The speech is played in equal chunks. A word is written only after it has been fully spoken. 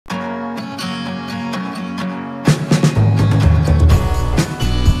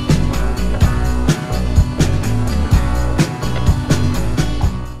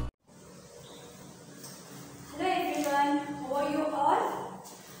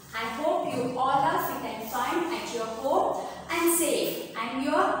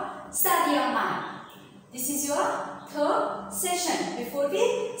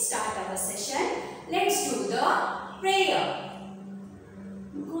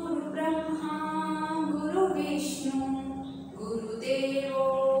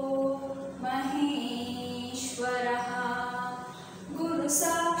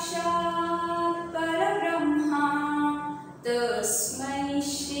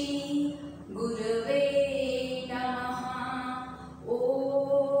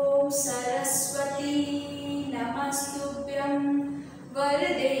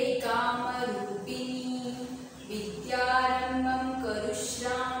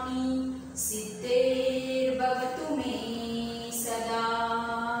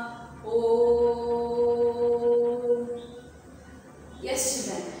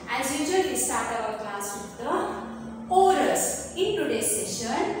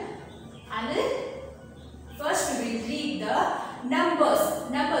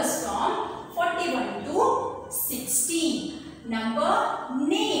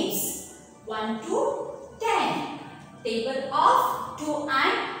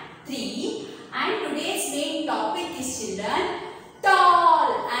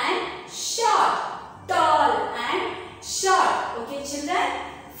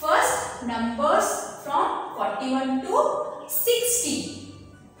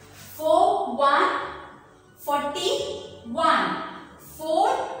41. 4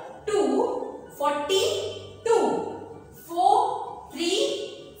 2 42. 4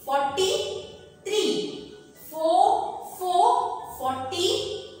 3 43. 4 4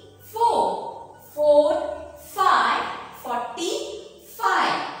 44. 4 5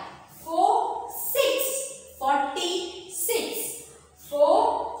 45. 4 6 46.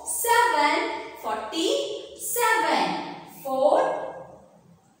 4 7 47. 4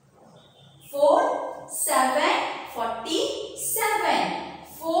 7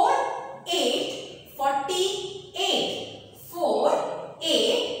 47. 4 8 48. 4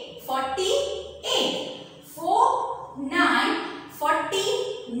 8 48. 4 9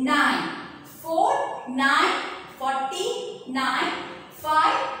 49. 4 9 49.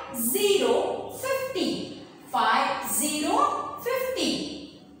 5 0 50. 5 0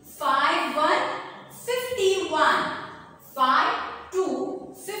 50. 5 1 51. 5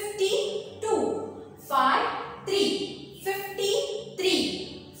 2 52. 5 3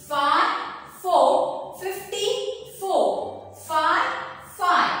 53. 5 4 54. 5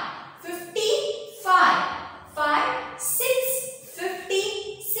 5 55. 5 6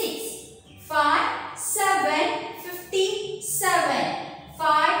 56. 5 7 57.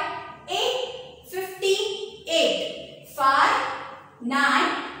 5 8 58. 5 9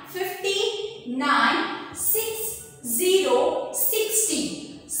 59. 6 0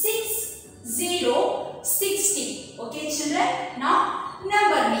 60. 6 0 60. Okay children, now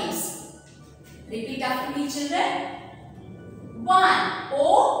number names. Repeat after me children. 1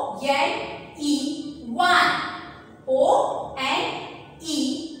 O-N-E 1. O-N-E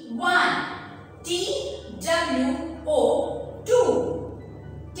 1. T-W-O 2.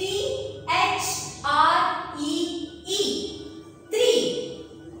 T-H-R-E-E 3.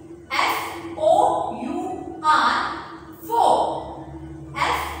 F-O-U-R 4.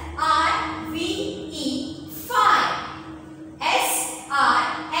 F-I-V-E 5.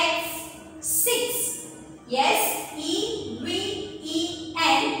 S-I-X 6.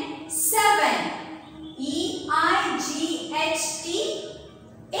 S-E-V-E-N 7. E-I-G-H-T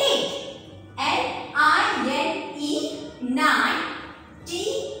 8. N-I-N-E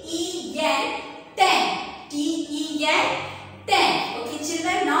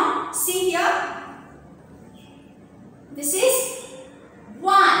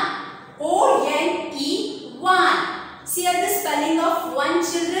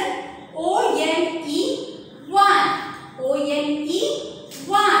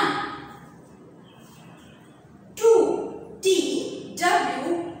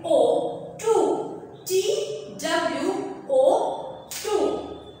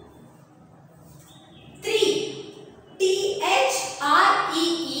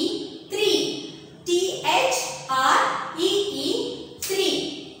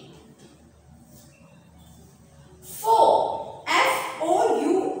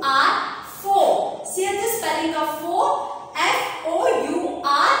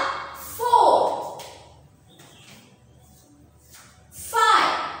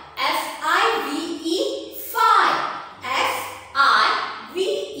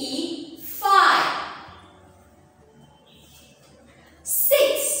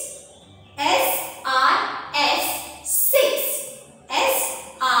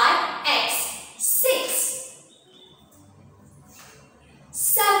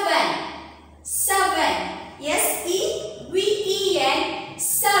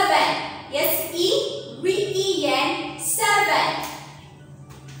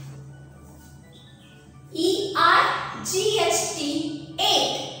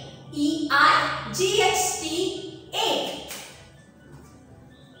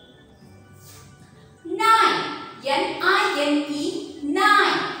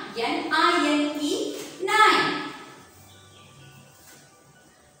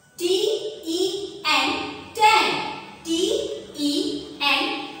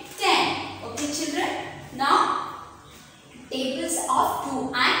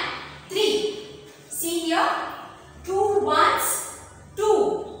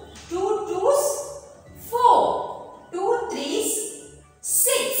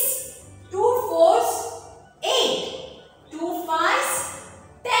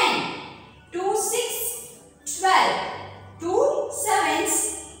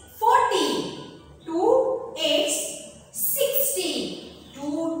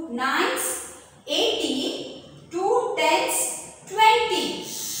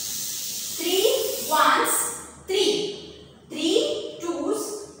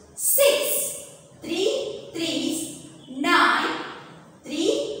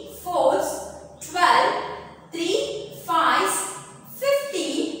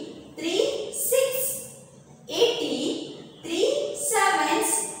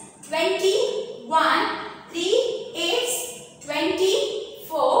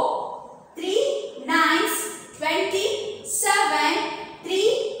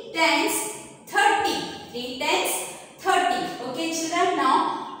 8 tens 30. Okay children,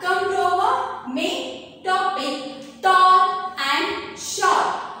 now come to our main topic, tall and short.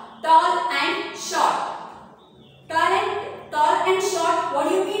 Tall and short. Tall and short. What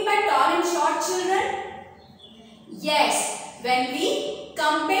do you mean by tall and short, children? Yes, when we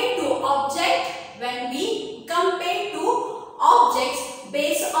compare two objects,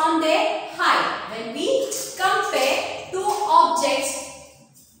 based on their height. When we compare two objects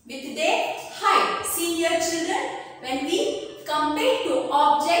with their height. See here children, when we compare two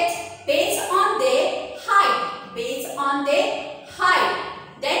objects based on their height,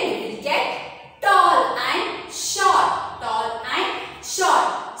 then we will get tall and short. Tall and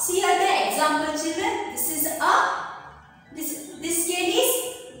short. See here the example children. This scale is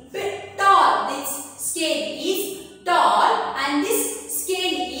bit tall. This scale is tall and this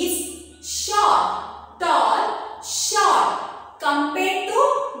scale is short. Tall, short. Compared to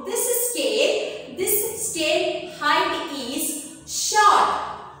this scale height is short.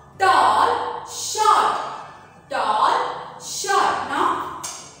 Tall, short. Tall, short. Now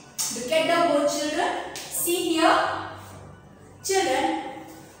look at the board children. See here. Children,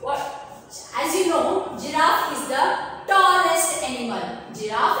 as you know, giraffe is the tallest animal.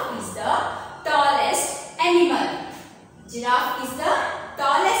 Giraffe is the tallest animal. Giraffe is the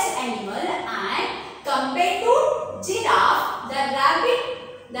tallest animal, and compared to giraffe, the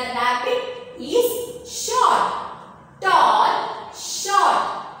rabbit is short. Tall, short.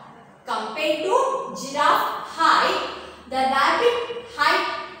 Compared to giraffe height, the rabbit height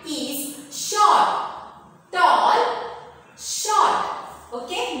is short. Tall, short.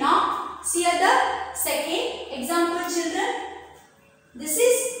 Okay, now see the second example children.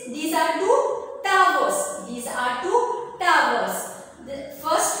 These are two towers. The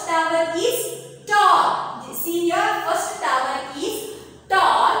first tower is tall. See here, first tower is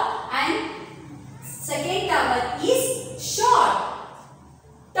tall and second tower is short.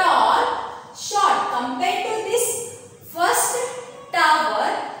 Tall, short. Compared to this first tower,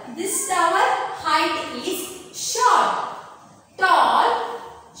 this tower height is short. Tall,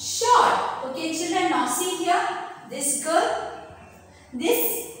 short. Okay children, now see here, this girl. This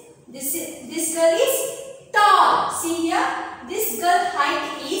girl is tall. See here, this girl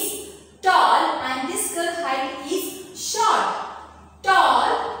height is tall and this girl height is short. Tall,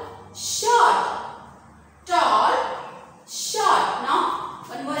 short. Tall, short. Now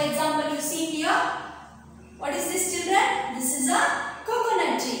one more example you see here. What is this children? This is a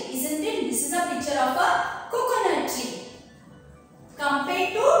coconut tree, isn't it? This is a picture of a coconut tree.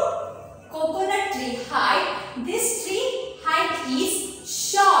 Compared to coconut tree height, this tree height is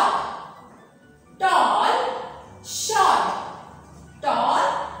short. Tall, short. Tall,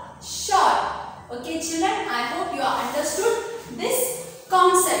 short. Okay children, I hope you have understood this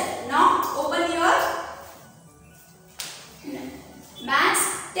concept. Now open your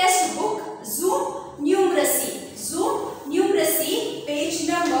maths textbook, Zoom numeracy. Zoom numeracy, page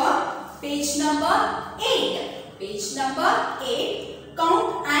number 8. Page number 8.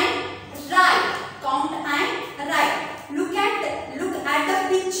 Count and write. Count and write. Look at the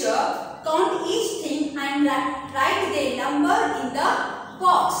picture. Count each thing and write the number in the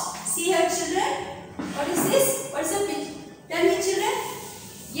box. See here children. What is this? What is the picture? Tell me children.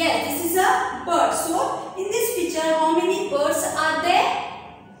 Yes, this is a bird. So in this picture, how many birds are there?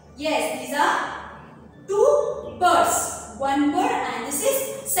 Yes, these are two birds. One bird and this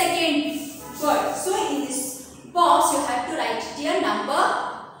is second bird. So in this box, you have to write here number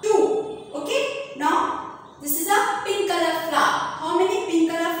 2. Okay. Now this is a pink color flower. How many pink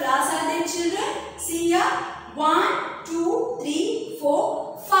color flowers are there children? See here. 1, 2, 3,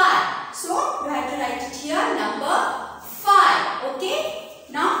 4, 5. So you have to write it here number 5. Okay.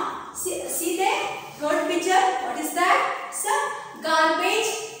 Now see there. Third picture. What is that? It's a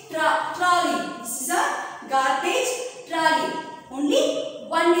garbage trolley. This is a garbage trolley. Only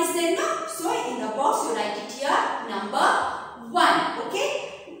one is there now. So in the box you write it here number 1. Okay.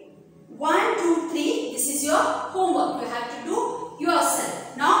 1, 2, 3. This is your homework. You have to do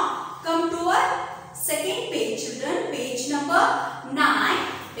yourself. Now come to our second page children. Page number 9.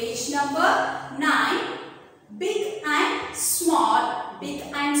 Page number 9. Big and small. Big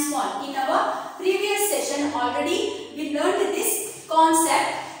and small. In our previous session already we learned this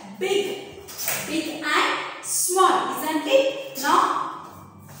concept. Big and small. Isn't it? Now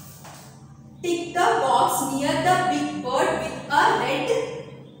tick the box near the big bird with a red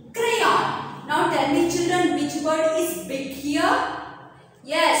crayon. Now tell me children, which bird is big here?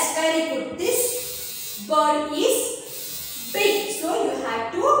 Yes, very good. This bird is big. So you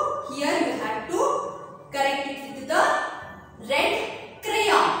have to correct it with the red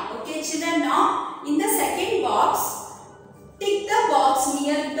crayon. Okay children, now in the second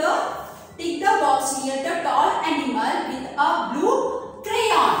draws here the tall animal with a blue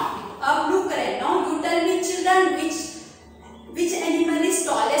crayon. A blue crayon. Now you tell me children, which animal is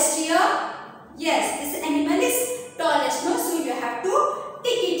tallest here? Yes, this animal is tallest. No, so you have to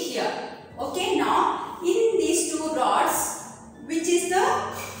tick it here. Okay, now in these two rods, which is the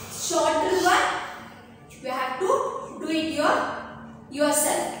shorter one? You have to do it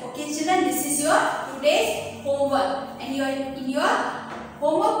yourself. Okay, children, this is your today's homework, and in your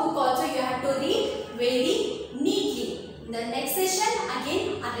homework book also you have to read very neatly. In the next session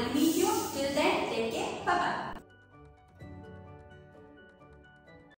again I will meet you. Till then, take care. Bye bye.